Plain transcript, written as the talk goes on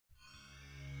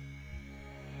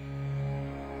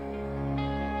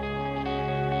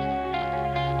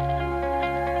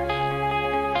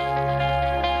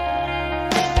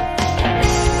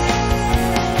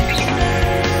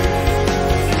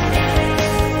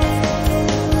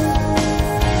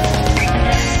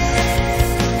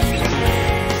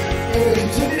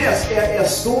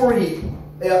story,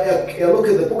 our look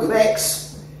at the book of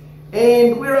Acts,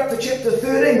 and we're up to chapter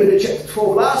 13. We did chapter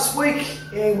 12 last week,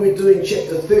 and we're doing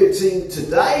chapter 13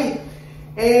 today.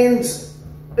 And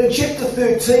in chapter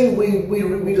 13,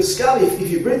 we discover, if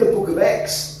you've read the book of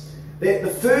Acts, that the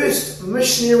first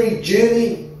missionary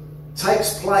journey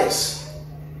takes place.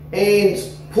 And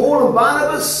Paul and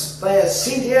Barnabas, they are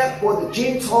sent out by the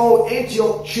Gentile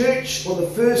Antioch church on the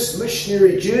first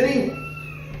missionary journey.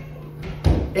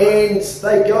 And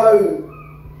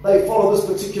they follow this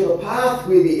particular path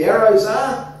where the arrows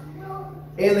are,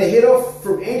 and they head off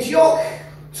from Antioch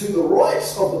to the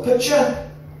right of the picture,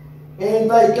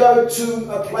 and they go to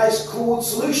a place called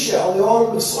Seleucia on the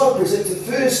island of Cyprus. That's the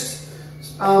first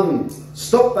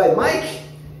stop they make,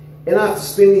 and after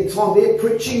spending time there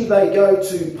preaching, they go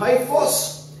to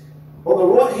Paphos on the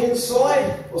right-hand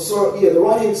side, the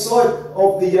right-hand side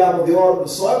of the island of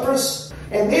Cyprus,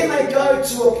 and then they go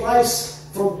to a place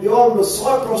from the island of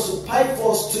Cyprus or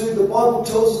Paphos to, the Bible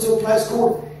tells us, to a place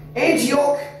called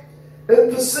Antioch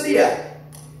in Pisidia.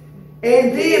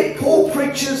 And there Paul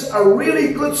preaches a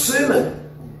really good sermon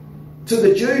to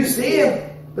the Jews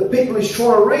there, the people he's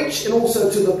trying to reach, and also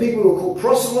to the people who are called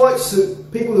proselytes, to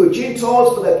people who are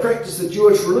Gentiles but they practice the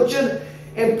Jewish religion.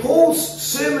 And Paul's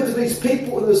sermon to these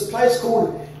people in this place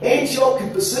called Antioch in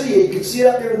Pisidia, you can see it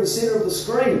up there in the centre of the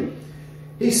screen.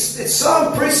 It's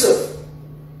so impressive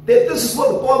that this is what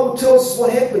the Bible tells us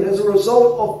what happened as a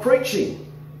result of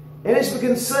preaching. And as we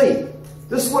can see,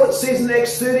 this is what it says in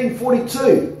Acts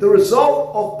 13:42. The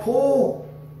result of Paul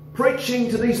preaching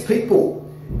to these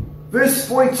people. Verse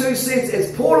 42 says,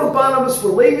 as Paul and Barnabas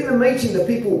were leaving the meeting, the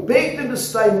people begged them to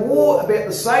stay more about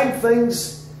the same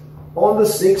things on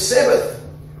this next Sabbath.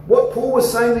 What Paul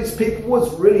was saying to these people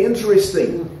was really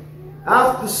interesting.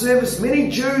 After the service, many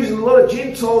Jews and a lot of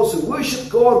Gentiles who worshipped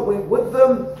God went with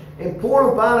them, and Paul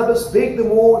and Barnabas begged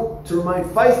them all to remain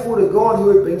faithful to God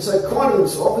who had been so kind to them.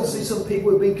 So obviously some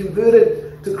people had been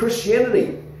converted to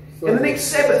Christianity. And the next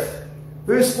Sabbath,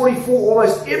 verse 44,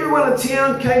 almost everyone in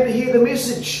town came to hear the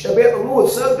message about the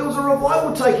Lord. So there was a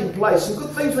revival taking place, and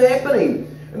good things were happening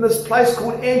in this place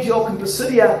called Antioch in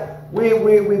Pisidia, where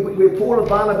Paul and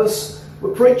Barnabas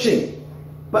were preaching.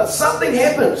 But something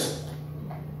happened.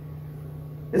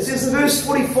 It says in verse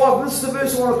 45, this is the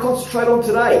verse I want to concentrate on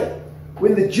today.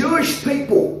 When the Jewish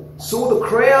people saw the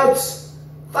crowds,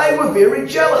 they were very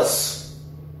jealous.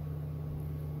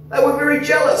 They were very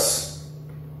jealous.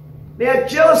 Now,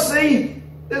 jealousy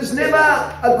is never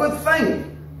a good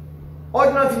thing. I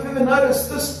don't know if you've ever noticed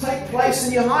this take place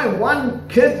in your home. One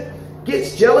kid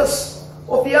gets jealous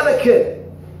of the other kid.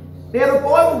 Now, the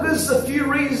Bible gives us a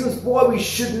few reasons why we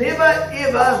should never,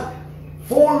 ever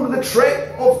fall into the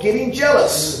trap of getting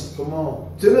jealous. Come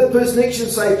on. Turn to the person next to you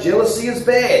and say, jealousy is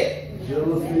bad.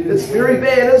 It's very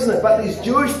bad, isn't it? But these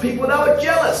Jewish people, they were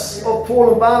jealous of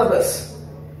Paul and Barnabas.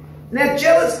 Now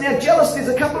jealous, there's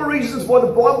a couple of reasons why the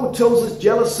Bible tells us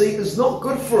jealousy is not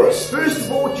good for us. First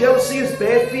of all, jealousy is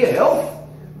bad for your health,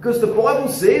 because the Bible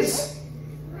says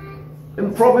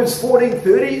in Proverbs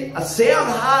 14:30, a sound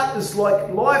heart is like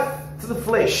life to the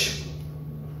flesh,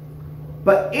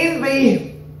 but envy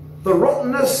the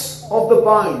rottenness of the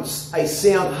bones. A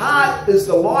sound heart is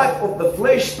the life of the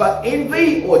flesh, but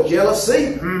envy or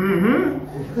jealousy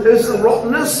is the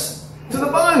rottenness to the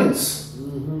bones.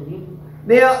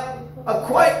 Now, a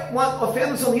quote, I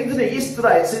found this on the internet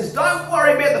yesterday. It says, don't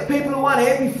worry about the people who aren't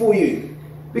happy for you,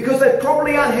 because they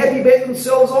probably aren't happy about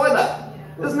themselves either.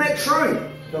 Isn't that true?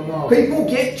 People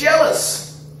get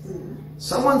jealous.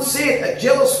 Someone said a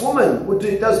jealous woman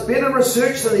does better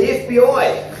research than the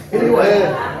FBI. Anyway,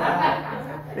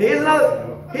 here's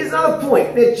another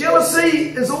point. Now,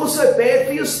 jealousy is also bad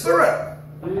for your spirit.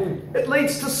 It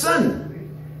leads to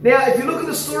sin. Now, if you look at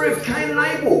the story of Cain and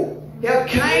Abel, how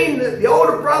Cain, the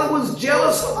older brother, was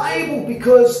jealous of Abel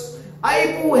because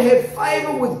Abel had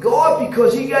favour with God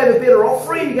because he gave a better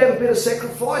offering, he gave a better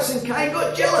sacrifice, and Cain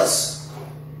got jealous.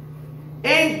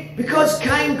 And because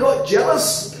Cain got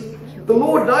jealous, the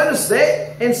Lord noticed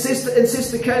that and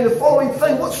says to Cain the following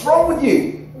thing, what's wrong with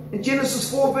you? In Genesis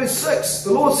 4 verse 6,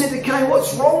 the Lord said to Cain,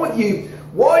 what's wrong with you?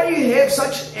 Why do you have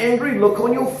such an angry look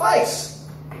on your face?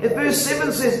 And verse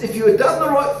 7 says, if you had done the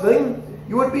right thing,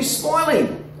 you would be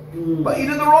smiling. But you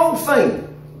did the wrong thing.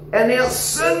 And now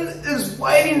sin is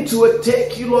waiting to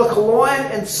attack you like a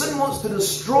lion, and sin wants to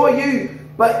destroy you,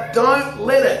 but don't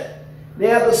let it.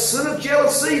 Now the sin of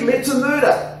jealousy led to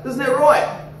murder. Isn't that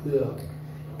right? Yeah.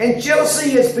 And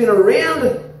jealousy has been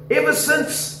around ever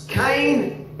since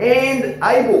Cain and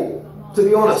Abel, to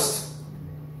be honest.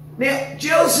 Now,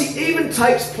 jealousy even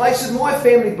takes place in my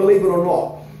family, believe it or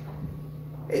not.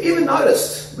 Have you ever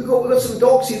noticed, we've got some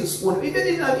dogs here this morning,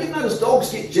 have you noticed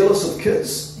dogs get jealous of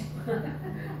kids? Have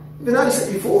you noticed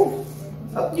that before?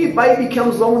 A new baby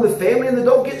comes along with the family and the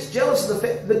dog gets jealous of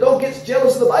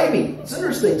the baby. It's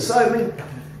interesting. So, I mean,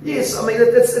 yes, I mean,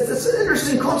 it's an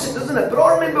interesting concept, isn't it? But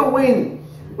I remember when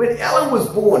Alan was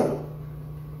born,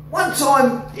 one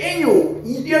time, Daniel,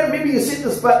 you don't remember you said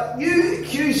this, but you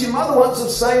accused your mother once of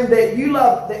saying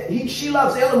that she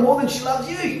loves Alan more than she loves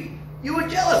you. You were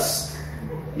jealous.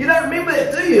 You don't remember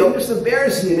that, do you? I'm just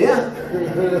embarrassing you now.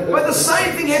 But the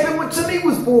same thing happened when Timmy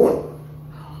was born.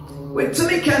 When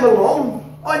Timmy came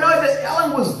along, I know that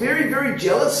Alan was very, very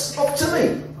jealous of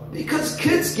Timmy. Because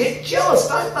kids get jealous,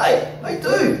 don't they? They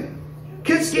do.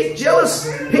 Kids get jealous,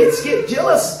 pets get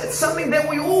jealous. It's something that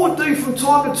we all do from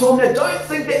time to time. Now, don't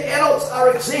think that adults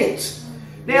are exempt.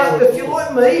 Now, if you're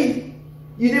like me,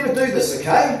 you never do this,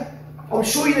 okay? I'm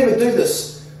sure you never do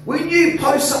this. When you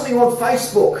post something on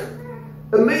Facebook,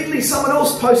 immediately someone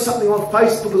else posts something on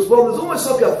Facebook as well. There's almost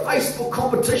like a Facebook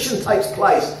competition takes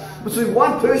place between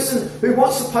one person who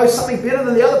wants to post something better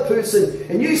than the other person,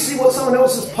 and you see what someone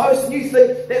else has posted and you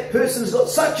think that person's got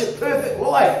such a perfect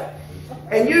life,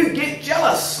 and you get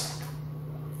jealous.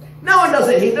 No one does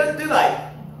that here, do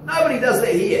they? Nobody does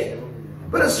that here.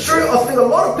 But it's true, I think a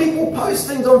lot of people post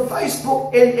things on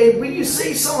Facebook, and when you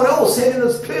see someone else having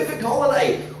this perfect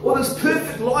holiday, or this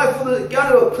perfect life, or going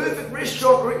to a perfect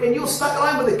restaurant, and you're stuck at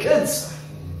home with the kids,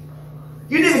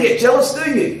 you never get jealous,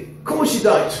 do you? Of course you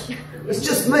don't. It's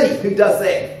just me who does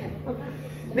that.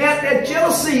 Now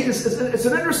jealousy is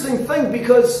an interesting thing,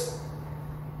 because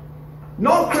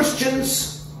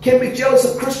non-Christians can be jealous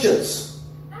of Christians.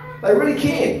 They really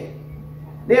can.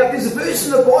 Now, there's a verse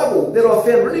in the Bible that I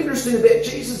found really interesting about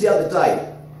Jesus the other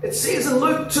day. It says in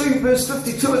Luke 2, verse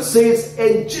 52, it says,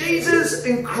 "And Jesus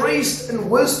increased in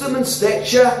wisdom and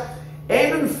stature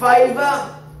and in favour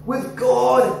with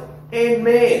God and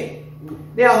man."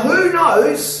 Now, who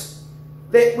knows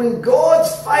that when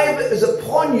God's favour is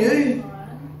upon you,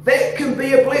 that can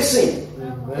be a blessing?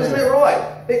 Amen. Isn't that right?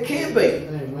 It can be.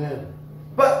 Amen.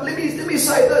 But let me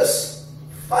say this.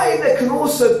 Favour can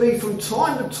also be from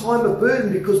time to time a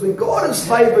burden, because when God is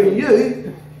favouring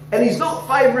you and He's not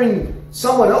favouring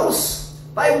someone else,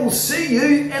 they will see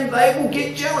you and they will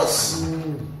get jealous.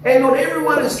 And not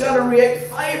everyone is going to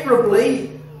react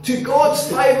favourably to God's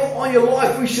favour on your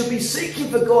life. We should be seeking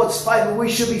for God's favour. We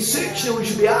should be searching. We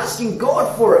should be asking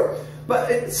God for it.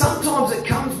 But sometimes it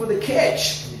comes with a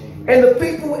catch. And the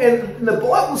people, and the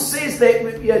Bible says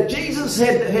that Jesus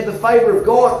had the favour of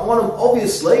God on him,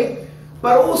 obviously.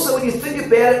 But also, when you think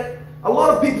about it, a lot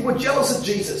of people were jealous of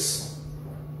Jesus.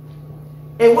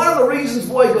 And one of the reasons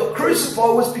why He got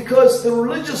crucified was because the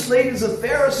religious leaders and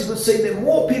Pharisees would see that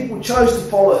more people chose to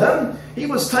follow Him. He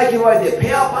was taking away their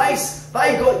power base.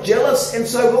 They got jealous, and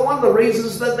so one of the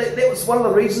reasons that was one of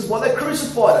the reasons why they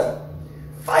crucified Him.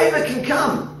 Favour can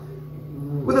come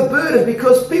with a burden,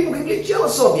 because people can get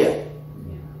jealous of you.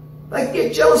 They can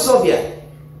get jealous of you.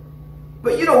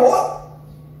 But you know what?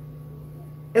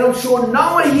 And I'm sure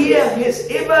no one here has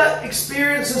ever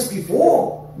experienced this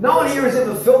before. No one here has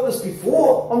ever felt this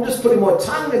before. I'm just putting my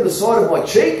tongue in the side of my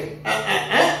cheek.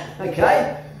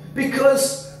 Okay?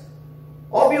 Because,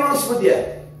 I'll be honest with you,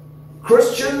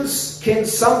 Christians can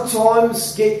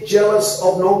sometimes get jealous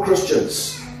of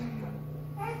non-Christians.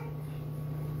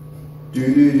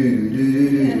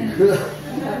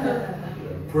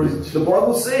 The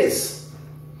Bible says,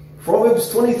 Proverbs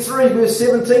 23, verse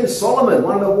 17, Solomon,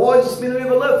 one of the wisest men who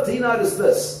ever lived, he noticed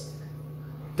this.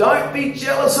 Don't be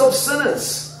jealous of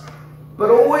sinners, but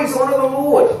always honour the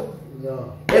Lord.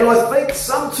 No. And I think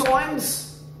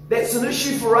sometimes that's an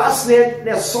issue for us.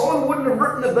 Now Solomon wouldn't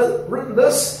have written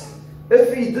this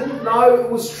if he didn't know it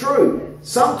was true.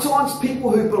 Sometimes people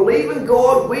who believe in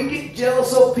God, we get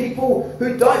jealous of people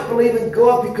who don't believe in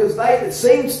God, because it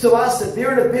seems to us that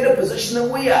they're in a better position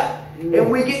than we are. And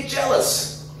we get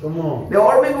jealous. Come on. Now,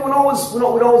 I remember when I was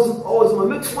in my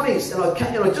mid-20s,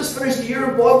 and I just finished a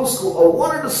year in Bible school. I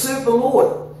wanted to serve the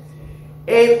Lord,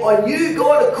 and I knew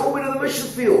God had called me to the mission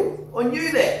field. I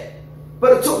knew that,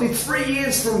 but it took me 3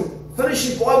 years from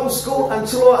finishing Bible school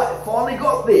until I finally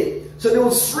got there. So there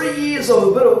was 3 years of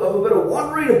a bit of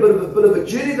wandering, a bit of a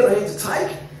journey that I had to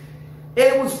take,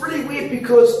 and it was really weird,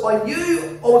 because I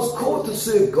knew I was called to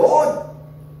serve God.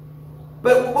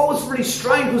 But what was really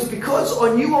strange was, because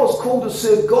I knew I was called to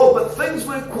serve God, but things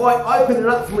weren't quite opening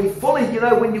up for me fully. You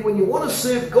know, when you want to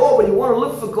serve God, when you want to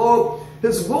live for God,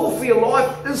 His will for your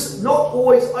life is not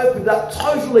always opened up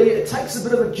totally. It takes a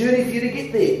bit of a journey for you to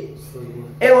get there.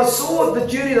 And I saw the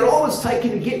journey that I was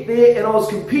taking to get there, and I was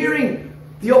comparing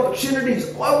the opportunities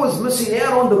I was missing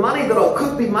out on, the money that I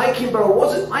could be making, but I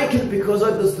wasn't making it because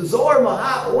I had this desire in my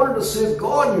heart. I wanted to serve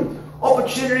God, and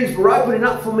opportunities were opening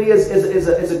up for me as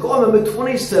a guy in my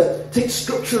mid-20s to teach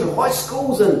scripture in high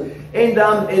schools and do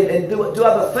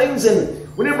other things. And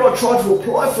whenever I tried to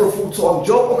apply for a full-time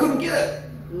job, I couldn't get it.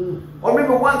 I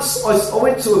remember once I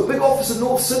went to a big office in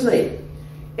North Sydney,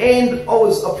 and I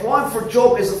was applying for a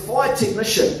job as a fire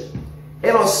technician,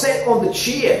 and I sat on the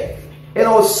chair. And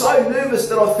I was so nervous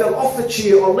that I fell off the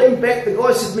chair. I leaned back, the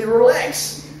guy said to me,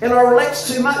 relax. And I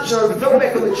relaxed too much, and I fell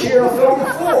back on the chair, and I fell on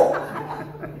the floor.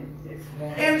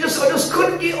 And I just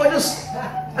couldn't get,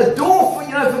 a door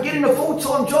for getting a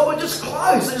full-time job, it just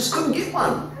closed. I just couldn't get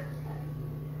one.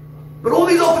 But all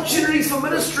these opportunities for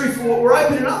ministry were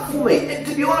opening up for me. And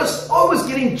to be honest, I was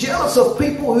getting jealous of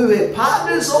people who had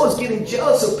partners. I was getting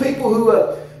jealous of people who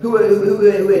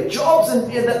had jobs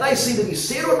and that they seemed to be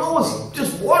settled, and I was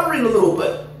just wondering a little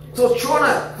bit. So I was trying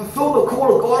to fulfill the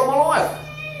call of God in my life.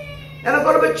 And I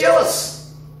got a bit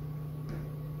jealous.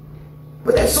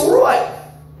 But that's all right.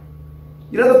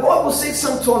 You know, the Bible says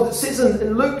sometimes, it says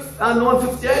in Luke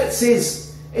 9:58, it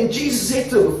says, and Jesus said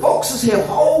to them, foxes have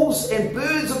holes and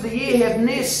birds of the air have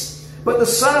nests, but the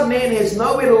Son of Man has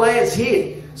nowhere to lay his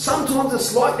head. Sometimes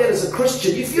it's like that as a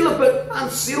Christian. You feel a bit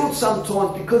unsettled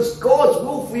sometimes because God's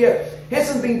will for you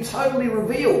hasn't been totally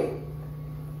revealed.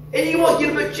 And you might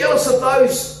get a bit jealous of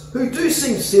those who do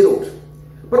seem settled.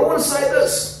 But I want to say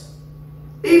this.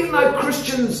 Even though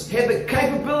Christians have the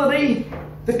capability,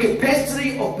 the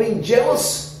capacity of being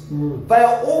jealous, they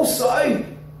are also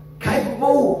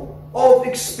capable of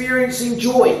experiencing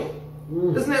joy.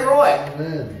 Isn't that right?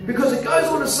 Amen. Because it goes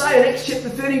on to say in Acts chapter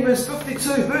 30 verse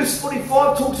 52, verse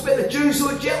 45 talks about the Jews who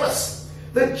are jealous.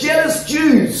 The jealous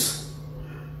Jews.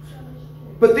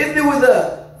 But then there were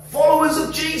the followers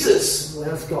of Jesus.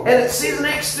 And it says in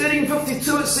Acts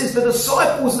 13:52, it says the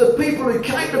disciples, the people who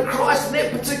came to Christ in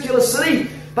that particular city,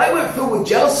 they weren't filled with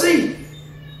jealousy.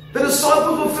 The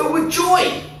disciples were filled with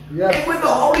joy and with the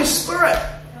Holy Spirit.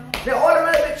 Now I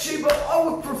don't know about you, but I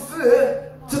would prefer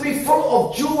to be full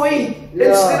of joy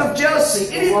instead of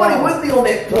jealousy. Anybody with me on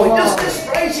that point? Just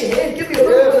raise your hand. Give me a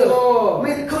little bit of... I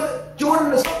mean,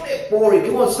 joining us, not that boring.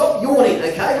 Come on, stop yawning,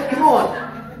 okay? Come on.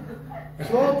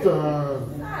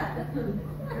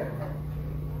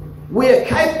 We are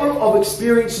capable of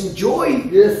experiencing joy,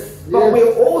 but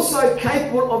we're also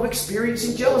capable of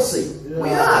experiencing jealousy. We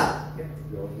are.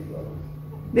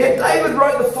 Now, David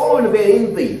wrote the following about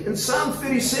envy in Psalm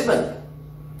 37.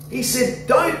 He said,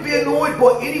 don't be annoyed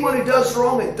by anyone who does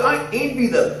wrong and don't envy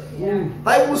them.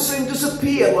 They will soon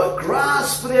disappear like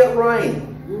grass without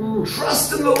rain.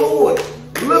 Trust in the Lord.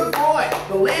 Live right.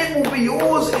 The land will be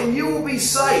yours and you will be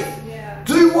safe.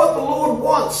 Do what the Lord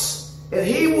wants and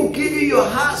He will give you your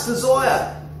heart's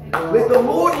desire. Let the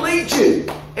Lord lead you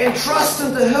and trust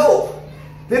Him to help.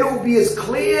 Then it will be as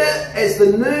clear as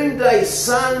the noonday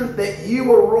sun that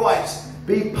you are right.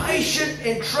 Be patient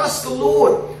and trust the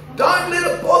Lord. Don't let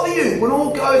it bother you when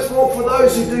all goes well for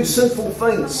those who do sinful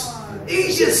things.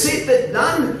 Easier said than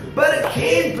done, but it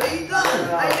can be done.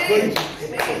 Amen.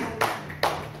 Amen.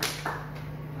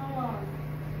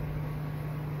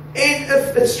 And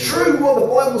if it's true what the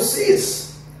Bible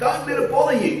says, don't let it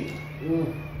bother you.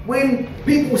 When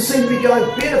people seem to be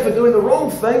going better for doing the wrong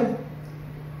thing,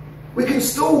 we can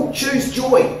still choose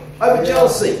joy over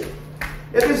jealousy.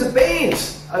 If there's a band,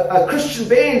 a Christian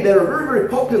band that are very, very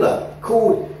popular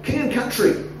called King and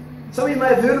Country. Some of you may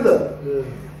have heard of them.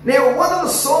 Now, one of the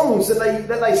songs that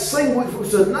they sing, which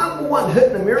was a #1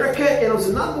 hit in America, and it was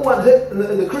a #1 hit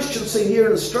in the Christian scene here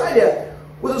in Australia,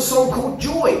 was a song called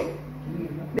Joy.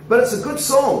 But it's a good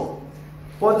song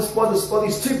by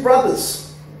these two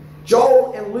brothers,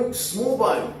 Joel and Luke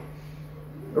Smallbone.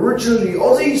 Originally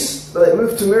Aussies, but they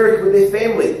moved to America with their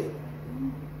family.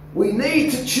 We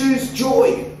need to choose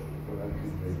joy.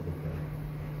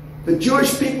 The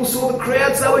Jewish people saw the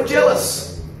crowds, they were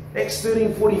jealous. Acts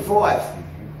 13:45.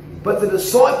 But the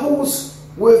disciples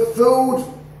were filled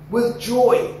with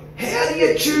joy. How do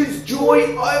you choose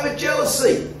joy over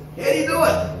jealousy? How do you do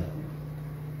it?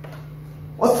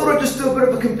 I thought I'd just do a bit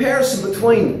of a comparison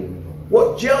between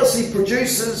what jealousy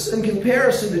produces in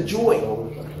comparison to joy.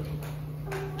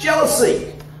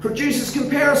 Jealousy produces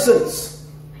comparisons,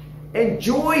 and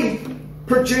joy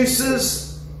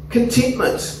produces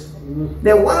contentment.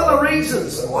 Now, one of the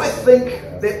reasons I think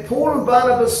that Paul and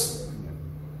Barnabas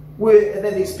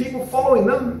that these people following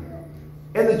them,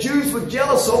 and the Jews were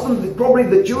jealous of them, probably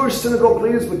the Jewish synagogue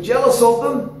leaders were jealous of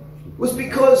them, was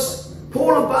because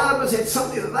Paul and Barnabas had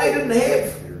something that they didn't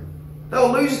have. They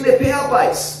were losing their power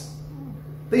base.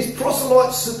 These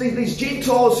proselytes, these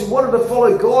Gentiles who wanted to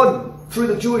follow God through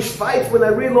the Jewish faith when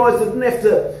they realised they didn't have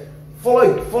to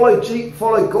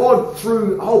follow God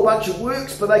through a whole bunch of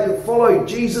works, but they could follow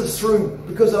Jesus through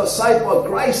because they were saved by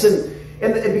grace. And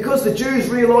because the Jews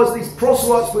realised these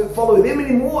proselytes wouldn't follow them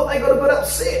anymore, they got a bit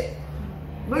upset.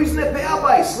 Losing their power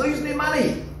base, losing their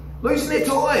money, losing their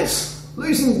tithes,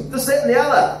 losing this, that and the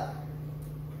other.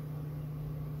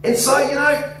 And so,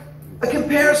 a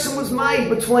comparison was made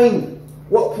between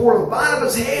what Paul and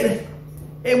Barnabas had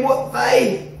and what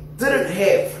they didn't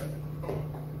have.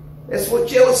 That's what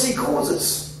jealousy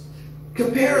causes.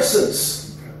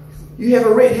 Comparisons. You have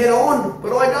a red hat on,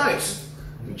 but I don't.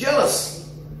 I'm jealous.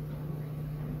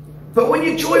 But when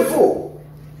you're joyful,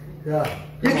 you're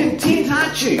content,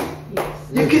 aren't you?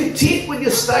 You're content with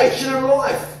your station in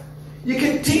life. You're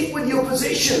content with your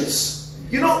possessions.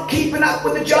 You're not keeping up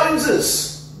with the Joneses.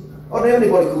 I don't have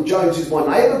anybody called Jones who's my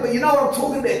neighbour, but you know what I'm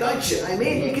talking about, don't you?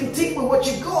 Amen? You're content with what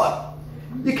you've got.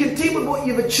 You're content with what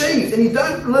you've achieved, and you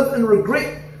don't live in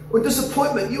regret or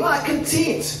disappointment. You are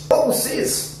content. The Bible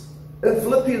says in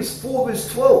Philippians 4 verse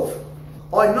 12,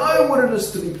 I know what it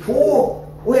is to be poor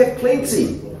or have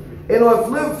plenty, and I've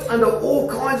lived under all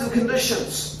kinds of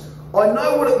conditions. I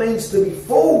know what it means to be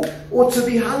full or to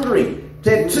be hungry,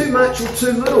 to have too much or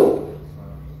too little.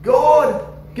 God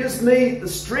gives me the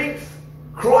strength.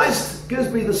 Christ gives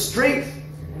me the strength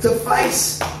to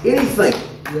face anything.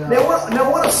 Now,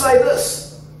 what I say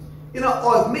this,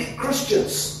 I've met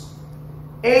Christians,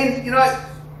 and I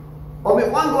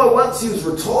met one guy once. He was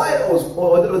retired.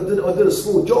 I did a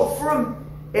small job for him,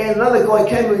 and another guy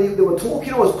came and they were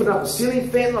talking. I was putting up a ceiling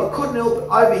fan, and I couldn't help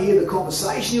but overhear the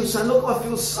conversation. He was saying, "Look, I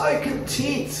feel so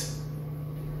content.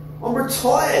 I'm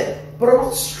retired, but I'm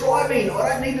not striving. I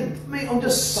don't need to. I'm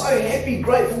just so happy,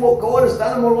 grateful for what God has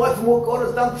done in my life and what God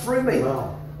has done through me.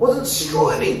 Wow. Wasn't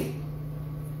striving."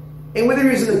 And whether he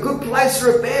was in a good place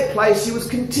or a bad place, he was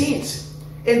content.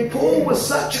 And Paul was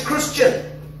such a Christian.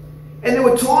 And there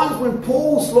were times when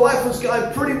Paul's life was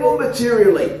going pretty well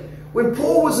materially. When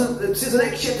Paul was it says in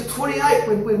Acts chapter 28,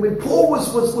 when Paul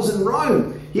was in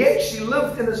Rome, he actually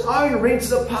lived in his own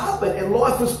rented apartment, and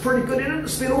life was pretty good. He didn't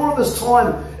spend all of his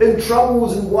time in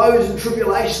troubles and woes and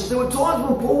tribulations. There were times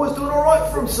when Paul was doing all right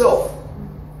for himself.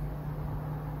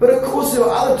 But of course there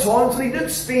were other times when he did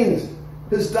spend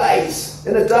his days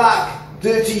in a dark,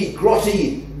 dirty,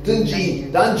 grotty, dingy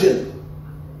dungeon.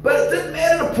 But it didn't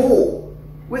matter to Paul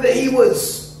whether he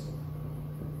was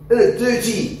in a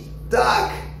dirty,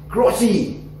 dark,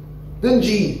 grotty,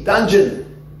 dingy dungeon,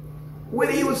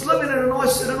 whether he was living in a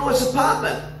nice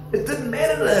apartment. It didn't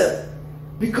matter to him,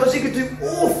 because he could do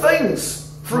all things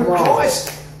through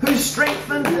Christ who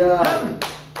strengthened him.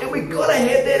 And we've got to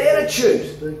have that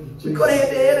attitude. We've got to have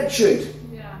that attitude.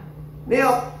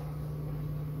 Now,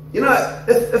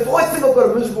 if I think I've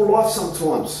got a miserable life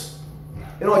sometimes,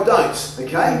 and I don't,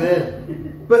 okay?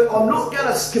 Amen. But I'm not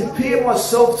going to compare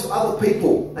myself to other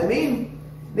people. Amen?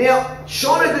 Now,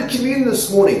 Shino did communion this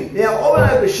morning. Now, I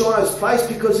went over to Shino's place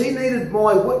because he needed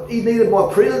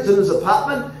my presence in his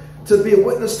apartment to be a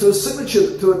witness to a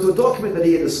signature, to a document that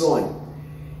he had to sign.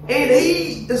 And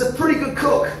he is a pretty good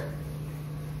cook.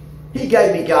 He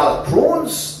gave me garlic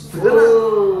prawns for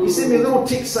dinner. He sent me a little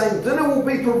text saying dinner will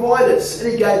be provided.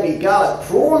 And he gave me garlic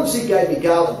prawns. He gave me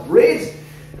garlic bread.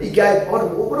 He gave,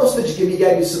 what else did you give me? He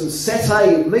gave me some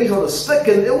satay meat on a stick,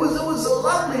 and it was a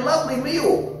lovely, lovely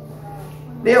meal.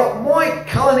 Now, my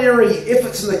culinary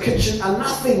efforts in the kitchen are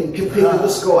nothing compared to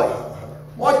this guy.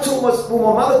 My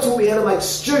mother taught me how to make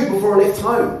stew before I left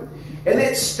home. And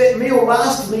that meal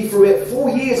lasted me for about 4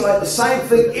 years. I had the same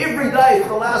thing every day for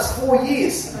the last 4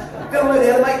 years. Then I learned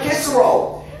how to make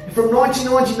casserole. From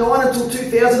 1999 until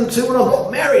 2002 when I got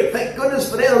married. Thank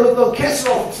goodness for that. I lived on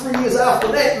casserole for 3 years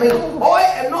after that. I mean, I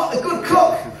am not a good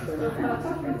cook.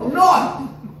 I'm not.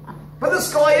 But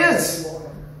this guy is.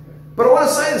 But I want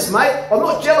to say this, mate. I'm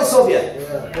not jealous of you.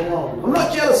 I'm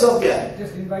not jealous of you.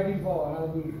 Just invite him for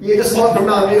another meal. Yeah, just invite for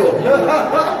another meal.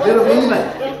 It'll be even.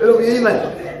 It'll be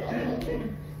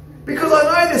even. Because I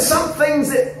know there's some things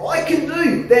that I can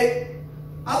do that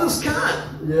others can't.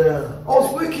 I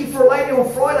was working for a lady on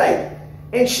Friday,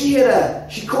 and she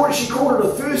called it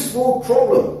a first world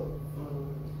problem.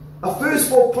 A first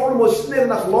world problem was she didn't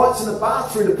have enough lights in the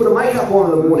bathroom to put her makeup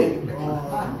on in the morning.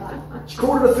 She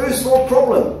called it a first world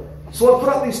problem. So I put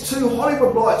up these 2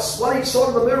 Hollywood lights, one each side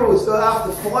of the mirror.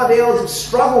 After 5 hours of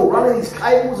struggle, running these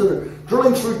cables and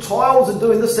drilling through tiles and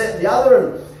doing this, that and the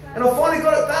other, and I finally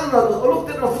got it done. And I looked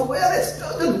at it and I thought, wow,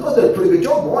 I did a pretty good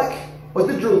job, Mike. I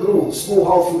did drill a little small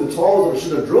hole through the tiles that I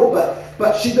should have drilled,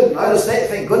 but she didn't notice that,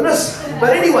 thank goodness.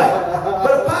 But anyway,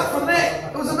 but apart from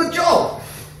that, it was a good job.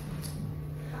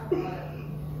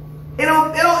 And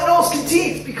I was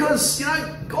content because,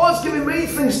 God's giving me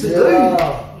things to do.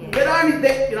 That only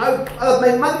that,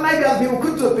 maybe other people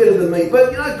could do it better than me,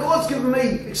 but God's given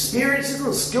me experiences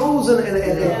and skills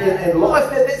and life.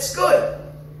 That's good.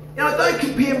 Don't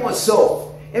compare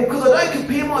myself. And because I don't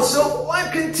compare myself,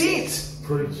 I'm content.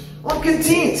 Preach. I'm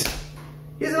content.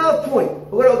 Here's another point.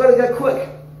 I've got to go quick.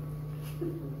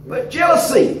 But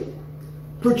jealousy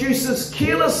produces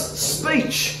careless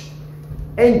speech,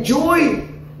 and joy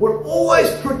will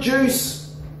always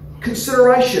produce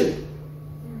consideration.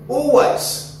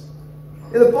 Always.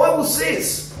 And the Bible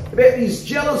says about these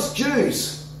jealous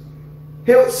Jews,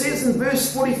 how it says in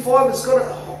verse 45, it's got it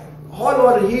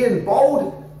highlighted here in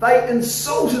bold, they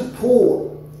insulted Paul.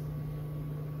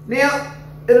 Now,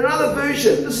 in another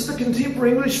version, this is the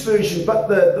contemporary English version, but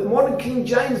the modern King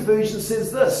James version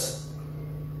says this.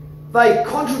 They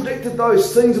contradicted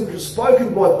those things which were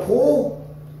spoken by Paul,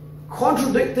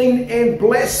 contradicting and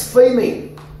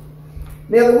blaspheming.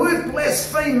 Now the word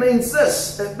blaspheme means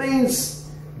this. It means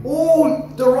all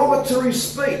derogatory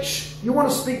speech. You want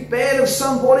to speak bad of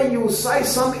somebody, you will say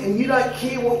something and you don't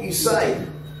care what you say.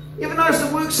 You ever notice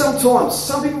it works sometimes?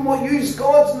 Some people might use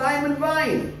God's name in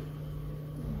vain.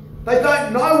 They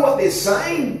don't know what they're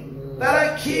saying. They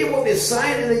don't care what they're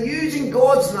saying, and they're using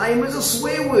God's name as a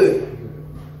swear word.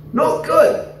 Not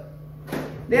good.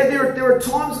 Now there are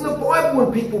times in the Bible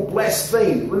when people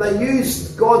blaspheme, when they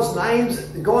use God's name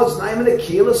in a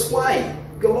careless way.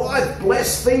 Goliath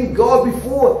blasphemed God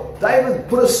before David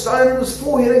put a stone in his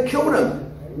forehead and killed him.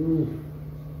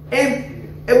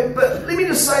 But let me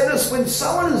just say this: when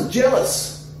someone is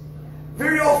jealous,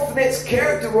 very often that's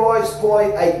characterized by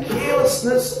a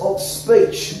carelessness of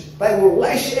speech. They will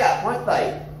lash out, won't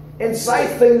they? And say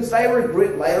things they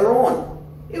regret later on.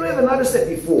 You ever noticed that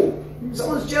before?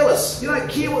 Someone's jealous. You don't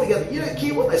care what they go. You don't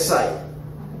care what they say.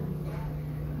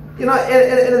 And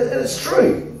it's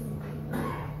true.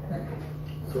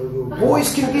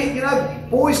 Boys can be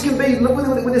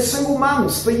living with their single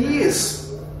mums for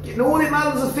years, getting all their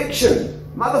mother's affection.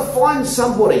 Mother finds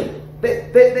somebody.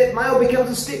 That male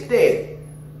becomes a stepdad.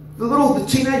 The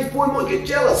teenage boy might get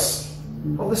jealous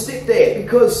of the stepdad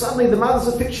because suddenly the mother's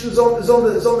affection is on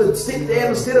the stepdad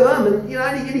instead of him,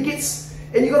 and he gets.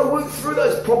 And you've got to work through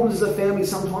those problems as a family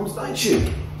sometimes, don't you?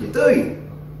 You do.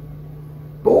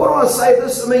 But what do I say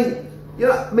this?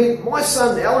 My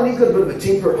son Alan, he's got a bit of a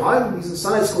temper at home. He's in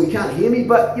Sunday school, he can't hear me.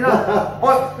 But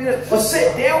I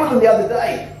sat down with him the other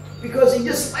day because he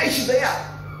just lashes out.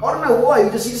 I don't know why. He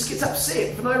just gets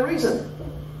upset for no reason.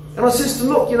 And I says to him,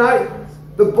 look,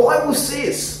 the Bible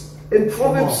says in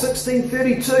Proverbs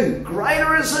 16:32,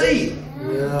 greater is he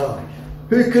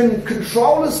who can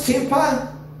control his temper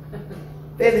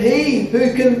than he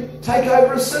who can take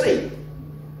over a city.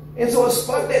 And so I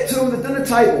spoke that to him at the dinner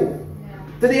table.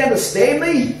 Did he understand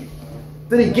me?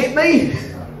 Did he get me?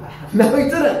 No, he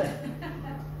didn't.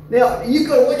 Now, you've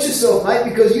got to watch yourself, mate,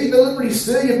 because you deliberately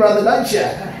stir your brother, don't you?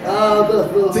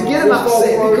 To get him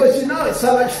upset, because it's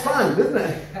so much fun, isn't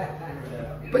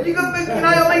it? But you've got to,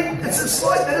 it's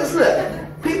like that, isn't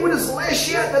it? People just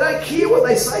lash out, they don't care what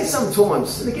they say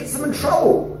sometimes, and it gets them in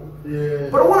trouble. Yeah.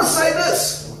 But I want to say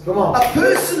this. Come on. A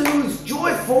person who is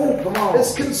joyful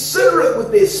is considerate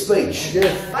with their speech.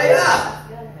 Yes. They are.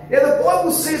 Now the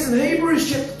Bible says in Hebrews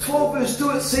chapter 12 verse 2,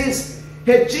 it says,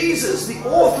 how Jesus, the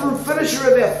author and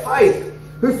finisher of our faith,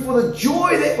 who for the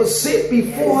joy that was set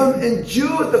before him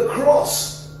endured the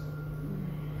cross.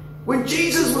 When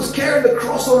Jesus was carrying the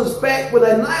cross on his back, where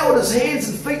they nailed his hands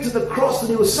and feet to the cross,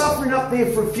 and he was suffering up there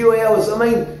for a few hours,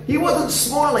 he wasn't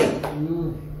smiling.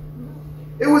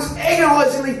 It was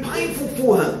agonizingly painful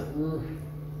for him.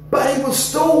 But he was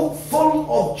still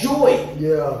full of joy.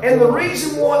 Yeah. And the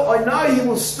reason why I know he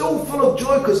was still full of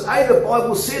joy, because the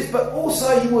Bible says, but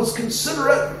also he was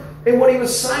considerate in what he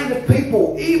was saying to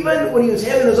people, even when he was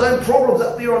having his own problems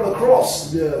up there on the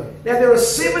cross. Yeah. Now there are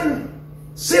seven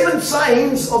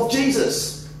sayings of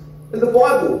Jesus in the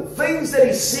Bible, things that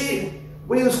he said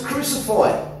when he was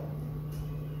crucified.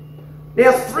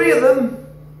 Now 3 of them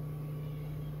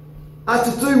are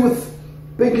to do with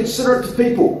being considerate to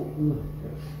people.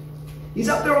 He's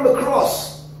up there on the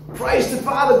cross. Praise to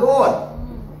Father God.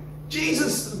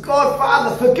 Jesus, God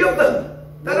Father, forgive them.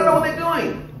 They don't know what they're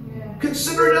doing. Yeah.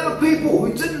 Considerate other people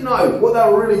who didn't know what they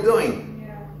were really doing.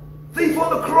 Yeah. Thief on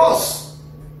the cross,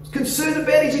 concerned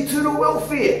about his eternal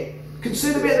welfare,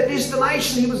 concerned about the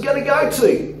destination he was going to go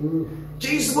to.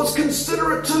 Jesus was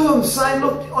considerate to him, saying,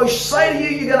 look, I say to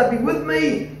you, you're going to be with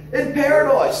me in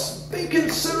paradise. Be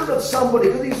considerate of somebody,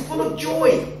 because he's full of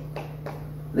joy.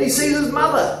 And he sees his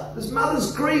mother. His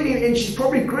mother's grieving, and she's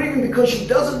probably grieving because she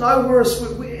doesn't know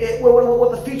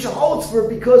what the future holds for her,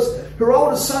 because Her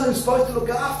oldest son, who's supposed to look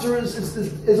after her,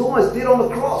 is almost dead on the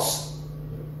cross.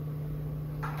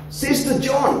 Says to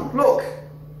John, look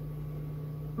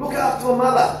after my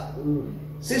mother.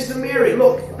 Says to Mary,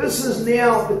 look, this is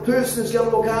now the person who's going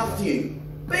to look after you.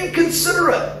 Being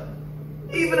considerate,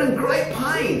 even in great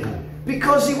pain,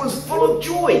 because he was full of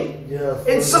joy. Yeah,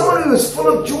 and someone who is full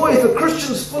of joy, if a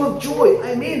Christian's full of joy,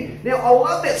 amen. Now, I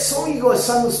love that song you guys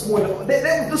sang this morning.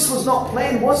 This was not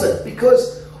planned, was it?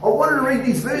 Because I wanted to read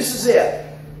these verses out.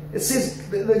 It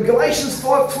says, in Galatians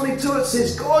 5:22, it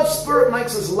says, God's Spirit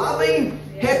makes us loving,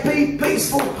 happy,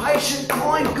 peaceful, patient,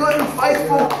 kind, good and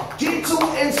faithful, gentle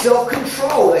and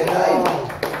self-controlled.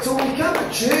 Okay? So when we come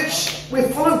to church, we're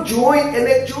full of joy, and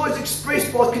that joy is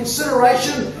expressed by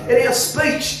consideration in our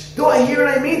speech. Do I hear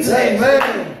an amen to that?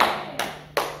 Amen.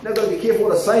 Now I've got to be careful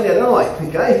what I say now, don't I?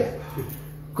 Okay?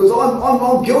 Because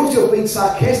I'm guilty of being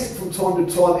sarcastic from time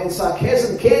to time, and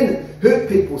sarcasm can hurt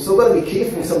people, so I've got to be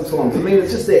careful sometimes. I mean,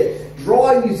 it's just that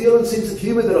dry New Zealand sense of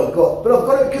humour that I've got, but I've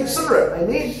got to consider it.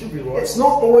 Amen? Right. It's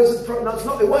not always, it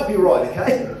won't be right,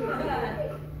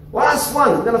 okay? Last one,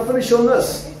 I'm going to finish on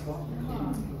this.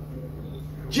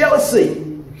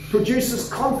 Jealousy produces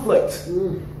conflict,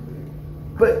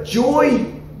 but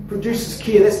joy produces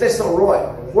care. That's not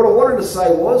right. What I wanted to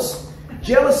say was,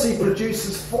 jealousy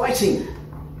produces fighting,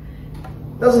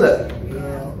 doesn't it?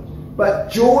 Yeah.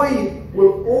 But joy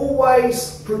will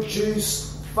always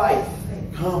produce faith.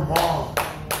 Come on.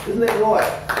 Isn't that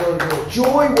right?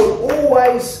 Joy will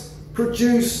always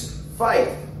produce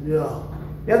faith. Yeah.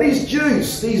 Now these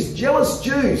Jews, these jealous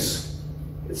Jews,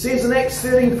 it says in Acts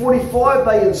 13:45,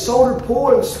 they insulted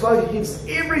Paul and spoke against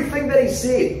everything that he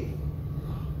said.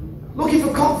 Looking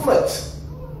for conflict.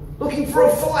 Looking for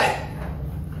a fight.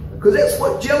 Because that's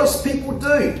what jealous people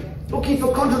do. Looking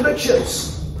for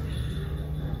contradictions.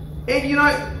 And you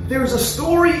know, there is a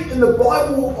story in the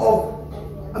Bible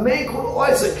of a man called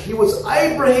Isaac. He was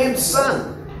Abraham's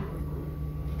son.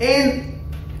 And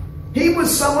he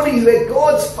was somebody who had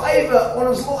God's favour on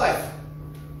his life.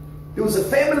 There was a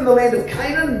famine in the land of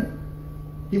Canaan.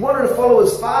 He wanted to follow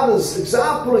his father's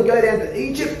example and go down to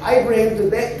Egypt. Abraham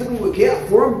did that. Didn't work out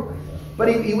for him. But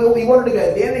he wanted to go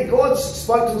down there. God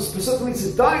spoke to him specifically and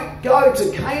said, don't go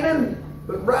to Canaan,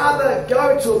 but rather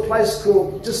go to a place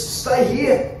called, just stay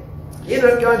here. He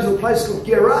ended up going to a place called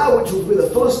Gerar, which was where the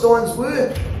Philistines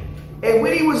were. And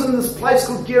when he was in this place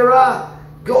called Gerar,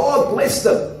 God blessed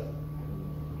him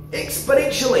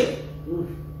exponentially.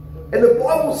 And the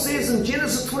Bible says in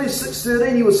Genesis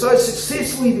 26:13, he was so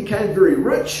successful he became very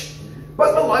rich,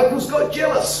 but the locals got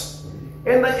jealous.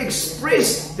 And they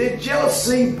expressed their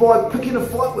jealousy by picking a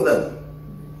fight with him.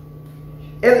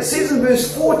 And it says in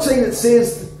verse 14, it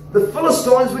says, the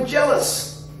Philistines were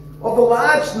jealous of the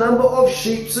large number of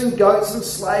sheep and goats and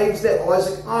slaves that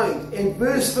Isaac owned. And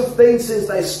verse 15 says,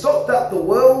 they stopped up the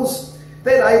wells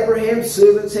that Abraham's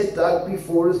servants had dug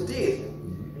before his death.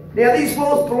 Now these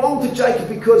wells belonged to Jacob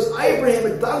because Abraham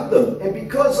had dug them. And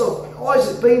because of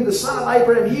Isaac being the son of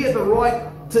Abraham, he had the right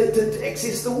to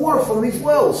access the water from these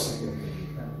wells.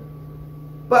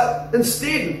 But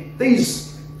instead,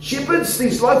 these shepherds,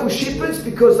 these local shepherds,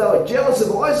 because they were jealous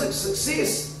of Isaac's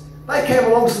success, they came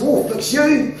along and said, we'll fix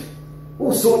you,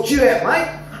 we'll sort you out, mate.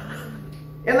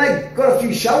 And they got a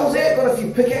few shovels out, got a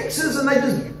few pickaxes, and they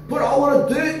just put a whole lot of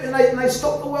dirt, and they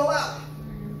stopped the well up.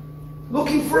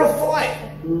 Looking for a fight,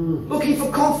 looking for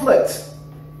conflict.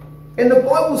 And the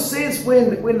Bible says when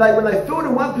they filled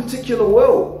in one particular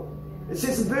well, it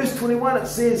says in verse 21, it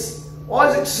says,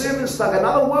 Isaac's servants dug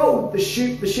another well. The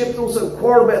shepherd also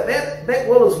quarreled about that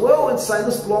well as well and saying,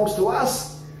 this belongs to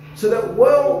us. So that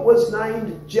well was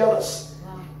named jealous.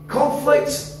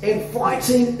 Conflict and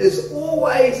fighting is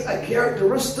always a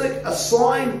characteristic, a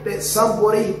sign that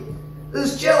somebody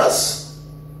is jealous.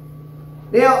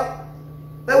 Now,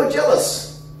 they were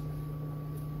jealous.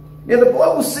 Now the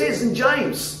Bible says in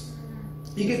James,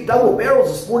 you get double barrels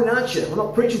this morning, aren't you? I'm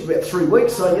not preaching for about 3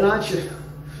 weeks, so aren't you?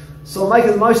 So I'm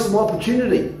making the most of my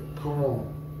opportunity. Come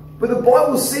on. But the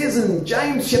Bible says in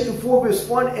James chapter 4 verse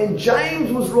 1, and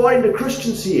James was writing to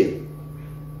Christians here.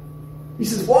 He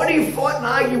says, why do you fight and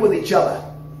argue with each other?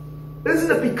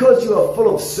 Isn't it because you are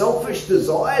full of selfish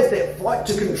desires that fight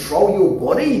to control your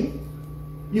body?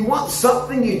 You want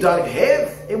something you don't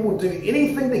have and will do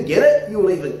anything to get it. You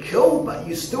will even kill, but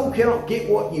you still cannot get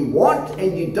what you want,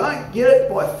 and you don't get it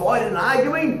by fighting and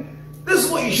arguing. This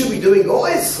is what you should be doing,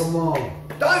 guys. Come on.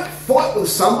 Don't fight with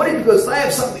somebody because they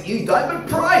have something you don't, but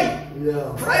pray.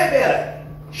 Yeah. Pray about it.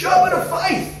 Show a bit of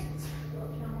faith.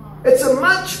 It's a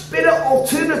much better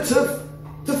alternative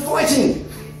to fighting.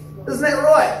 Isn't that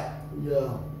right?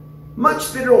 Yeah.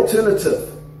 Much better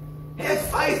alternative.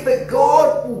 Have faith that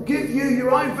God will give you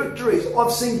your own victories.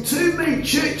 I've seen too many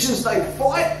churches, they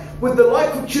fight with the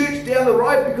local church down the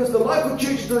road because the local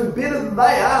church is doing better than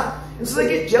they are. And so they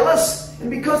get jealous. And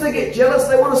because they get jealous,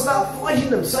 they want to start fighting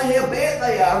them, saying how bad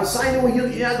they are, and saying, well,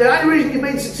 the only reason you've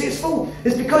been successful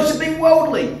is because you've been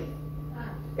worldly.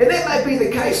 And that may be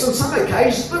the case on some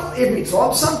occasions, but not every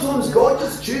time. Sometimes God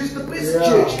just chooses to bless the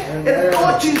church. And if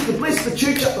God chooses to bless the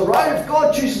church up the road, if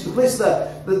God chooses to bless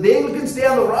the Anglicans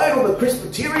down the road, or the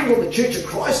Presbyterians, or the Church of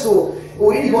Christ, or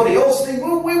anybody else, then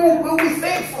we'll be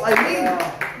thankful. Amen.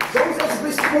 As long as that's the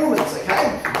best performance,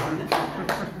 okay?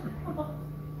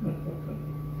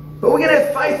 But we're going to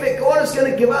have faith that God is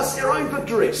going to give us our own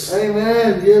victories.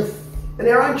 Amen. Yes. In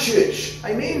our own church.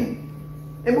 Amen.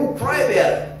 And we'll pray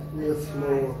about it. Yes,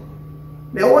 Lord.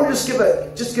 Now I want to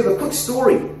just give a quick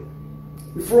story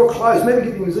before I close. Maybe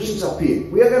get the musicians up here.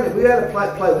 We're going to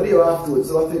play a video afterwards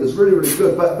that I think is really, really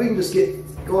good. But we can just get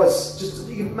guys.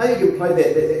 Maybe you can play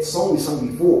that song we sung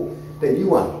before, that new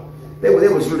one. That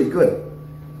was really good.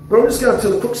 But I'm just going to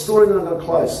tell a quick story and then I'm going to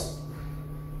close.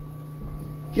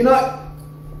 You know,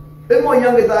 in my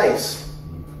younger days,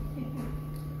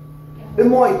 in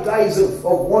my days of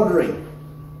wandering,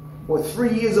 or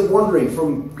 3 years of wandering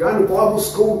from going to Bible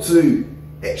school to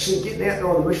actually getting out there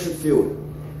on the mission field,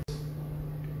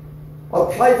 I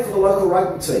played for the local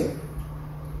rugby team,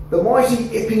 the mighty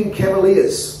Epping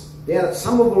Cavaliers, down at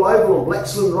Somerville Oval on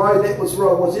Blacksland Road. That was where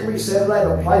I was every Saturday,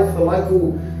 and I played for the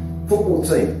local football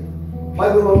team.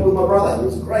 Played with my brother. It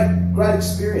was a great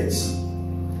experience.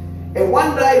 And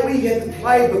one day we had to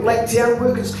play the Blacktown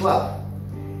Workers Club.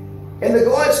 And the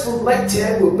guys from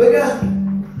Blacktown were bigger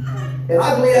and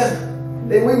uglier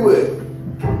than we were.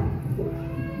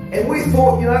 And we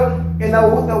thought, you know, and they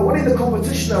were winning the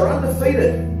competition, they were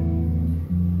undefeated.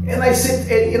 And they said,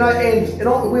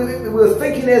 and we were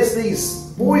thinking as these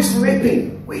boys from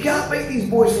Epping, we can't beat these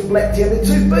boys from Blacktown, they're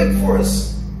too big for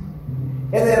us.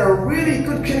 And they had a really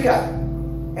good kicker.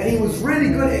 And he was really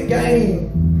good at gaining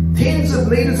tens of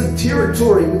metres of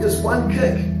territory with just one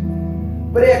kick.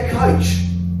 But our coach,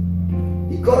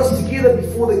 he got us together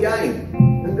before the game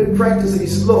in good practice, and he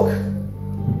said, look,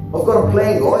 I've got a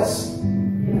plan, guys.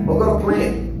 I've got a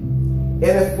plan. And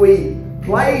if we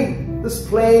play this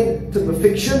plan to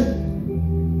perfection,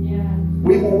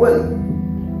 we will win.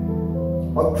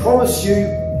 I promise you,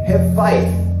 have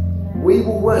faith. We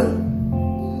will win.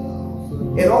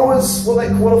 And I was what they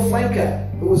call a flanker.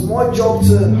 It was my job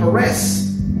to harass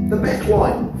the back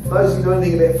line, for those of you who know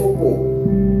anything about football,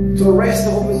 to harass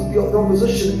the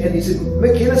opposition. And he said,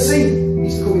 Mick Hennessey, he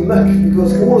used to call me Mick,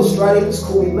 because all Australians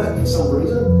call me Mick for some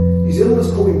reason. New Zealanders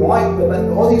call me Mike, but the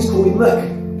Aussies call me Mick.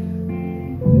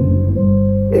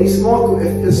 And he said, Michael,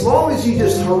 as long as you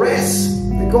just harass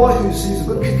the guy who's a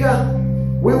good kicker,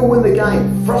 we will win the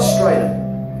game, frustrate him,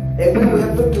 and we will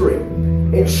have victory.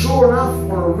 And sure enough,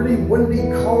 on a really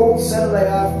windy, cold Saturday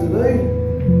afternoon,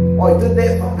 I did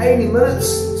that for 80 minutes,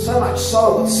 so much so I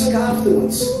got sick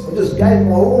afterwards. I just gave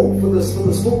my all for this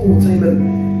football team,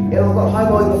 and I got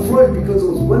home on the flu because it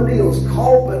was windy, it was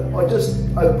cold, but I just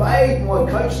obeyed my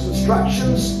coach's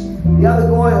instructions. The other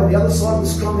guy on the other side of the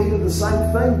scrum, he did the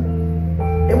same thing,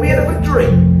 and we had a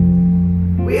victory.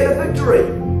 We had a victory.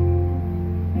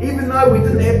 Even though we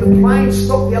didn't have the playing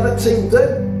stock the other team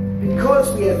did, because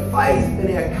we had faith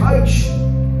in our coach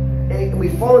and we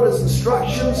followed his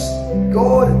instructions,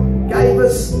 God gave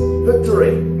us victory.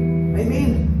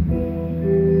 Amen.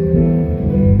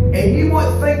 And you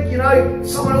might think, you know,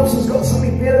 someone else has got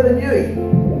something better than you.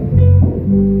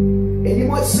 And you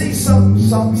might see something that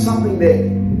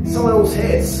someone else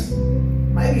has.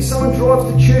 Maybe someone drives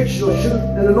to church in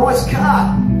a nice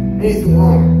car, and you think,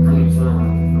 oh,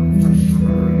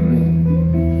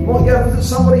 you might go visit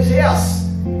somebody's house.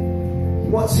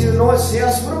 You might see a nice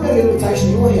house. When are we going to get an invitation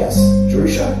to your house?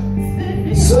 Jerusha?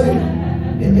 Soon.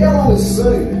 And how long is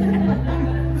soon?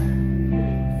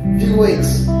 A few weeks,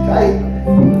 okay?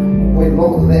 Wait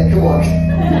longer than that, come on.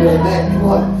 More than that, come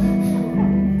on.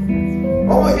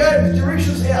 I might go to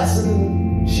Jerusha's house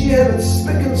and she had it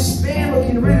spick and span,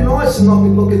 looking really nice, and I'll be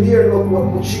looking there and look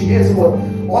what she has and what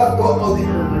I've got. I'll be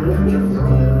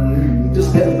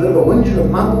just have a bit of a whinge and a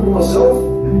mumble to myself.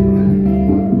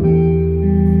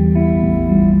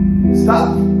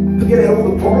 Start picking out all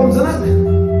the problems in it.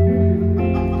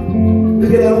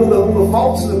 Picking out all the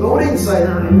faults in the building, saying,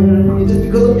 just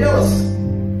because I'm jealous.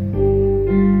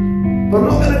 But I'm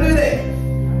not going to do that.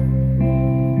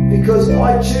 Because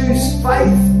I choose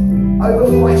faith over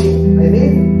fighting.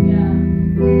 Amen?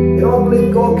 Yeah. And I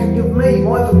believe God can give me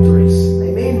my victories.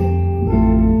 Amen?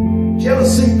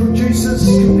 Jealousy produces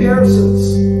comparisons.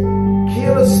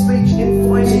 Careless speech and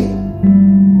fighting.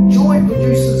 Joy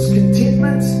produces contempt.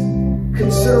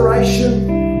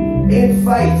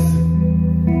 faith.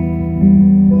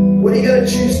 What are you going to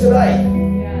choose today?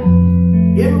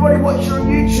 Everybody watching on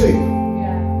YouTube,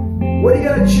 what are you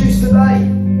going to choose today?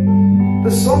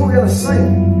 The song we're going to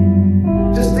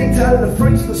sing, just detailing the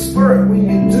fruits of the Spirit. When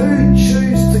you do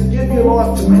choose to give your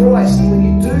life to Christ, when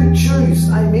you do choose,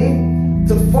 amen,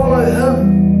 to follow Him,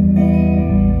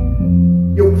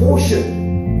 your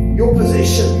portion, your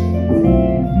possession,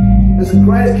 is a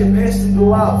greater capacity to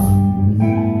love,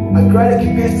 a greater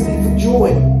capacity for joy,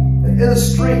 an inner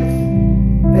strength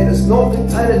that is not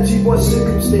dictated to you by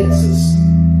circumstances,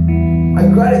 a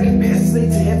greater capacity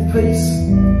to have peace,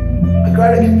 a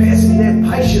greater capacity to have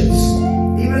patience.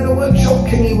 Even in the workshop,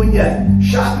 Kingy, when you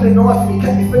sharpen a knife and you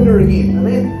cut your finger again,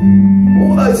 amen?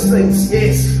 All those things,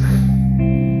 yes.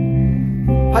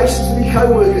 Patience with your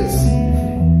co-workers.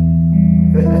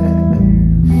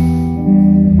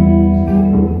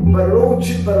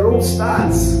 But it all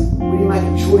starts when you make a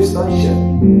choice, don't you?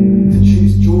 To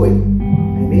choose joy,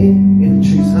 amen? And to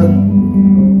choose Him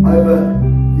over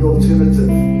the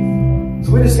alternative.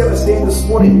 So we're just going to stand this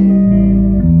morning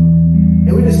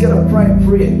and we're just going to pray a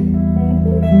prayer.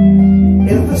 And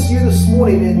if this is you this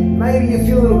morning and maybe you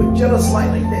feel a little bit jealous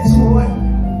lately, that's alright.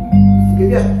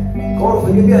 Forgive you. God will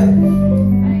forgive you.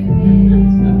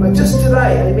 But just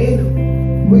today, amen,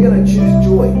 we're going to choose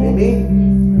joy, amen.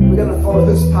 We're going to follow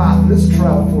this path, this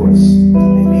trail for us,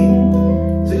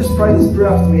 amen. So just pray this prayer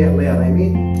after me out loud,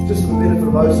 amen. Just for the benefit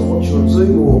of those that watch you on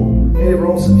Zoom or wherever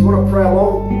else. If you want to pray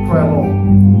along, pray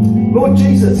along. Lord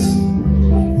Jesus,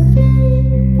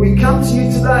 we come to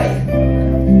you today.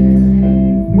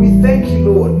 We thank you,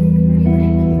 Lord,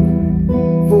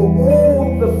 for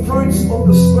all the fruits of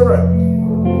the Spirit.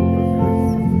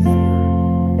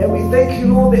 And we thank you,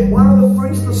 Lord, that one of the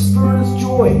fruits of the Spirit is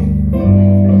joy.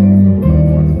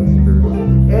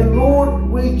 And Lord,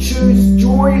 we choose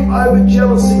joy over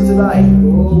jealousy today.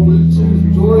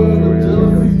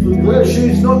 We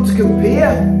choose not to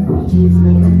compare.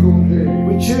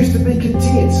 We choose to be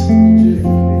content.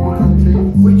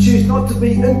 We choose not to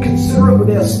be inconsiderate with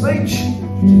our speech,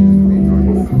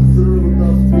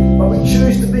 but we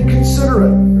choose to be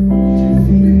considerate.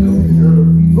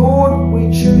 Lord,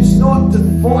 we choose not to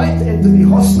fight and to be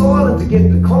hostile and to get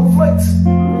into conflict,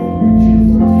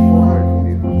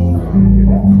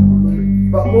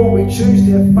 but Lord, we choose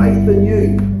to have faith in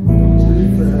you.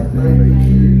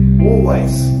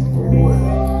 Always.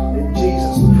 In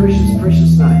Jesus' precious,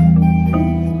 precious name.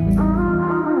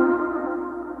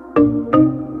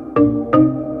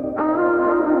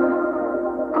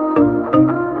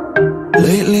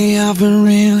 Lately I've been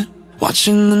reeling,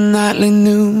 watching the nightly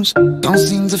news. Don't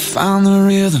seem to find the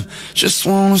rhythm, just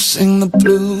wanna sing the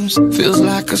blues. Feels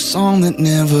like a song that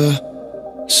never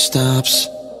stops,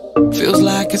 feels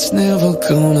like it's never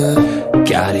gonna.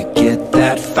 Gotta get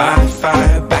that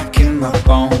fire back in my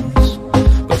bones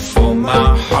before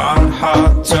my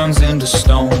heart turns into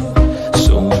stone.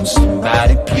 So won't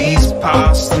somebody please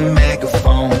pass the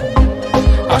megaphone?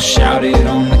 I'll shout it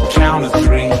on the count of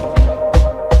 3.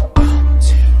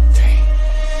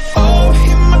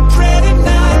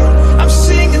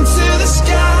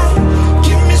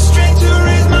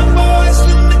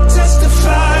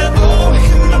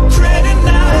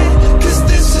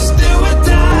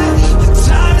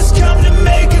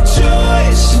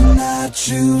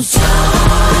 Choose.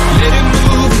 Let it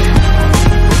move,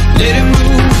 let it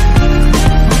move,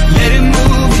 let it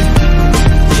move.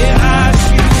 Yeah, I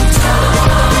choose.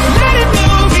 Let it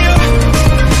move,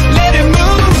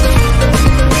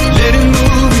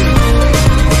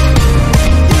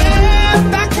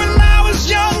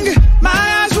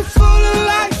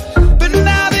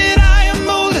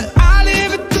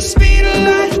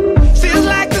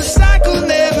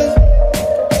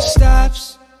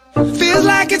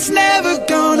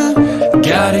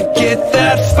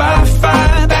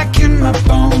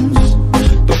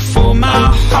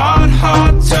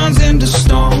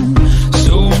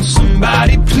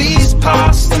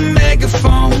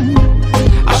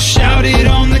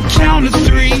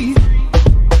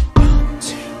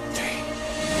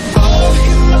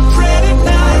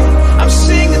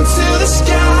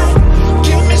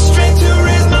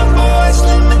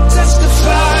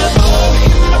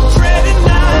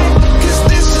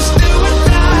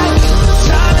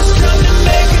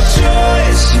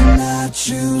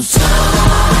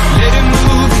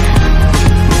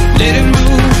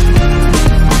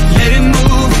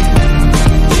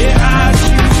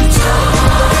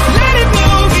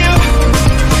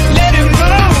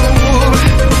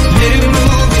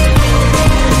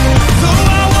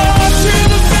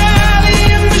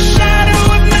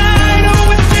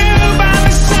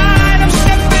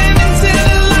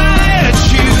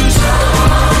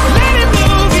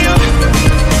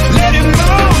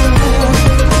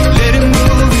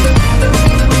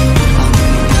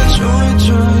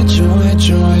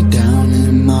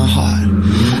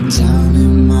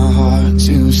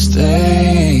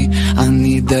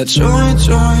 that joy,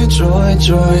 joy, joy,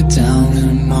 joy down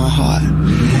in my heart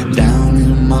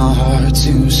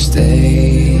to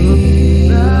stay.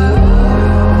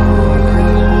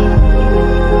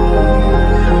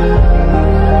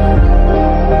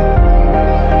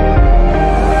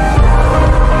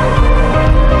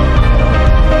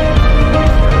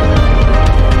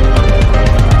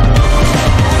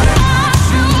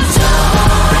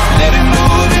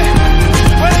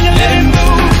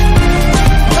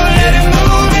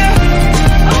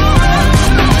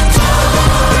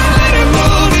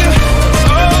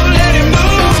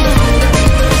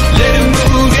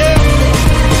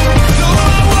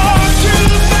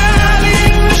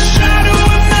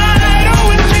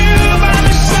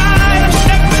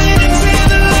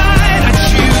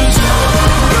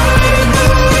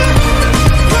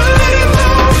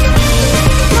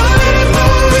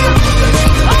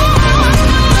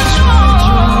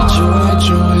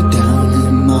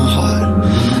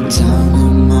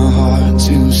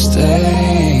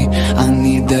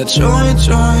 Joy,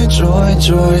 joy,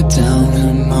 joy down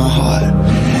in my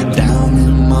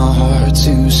heart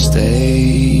to stay.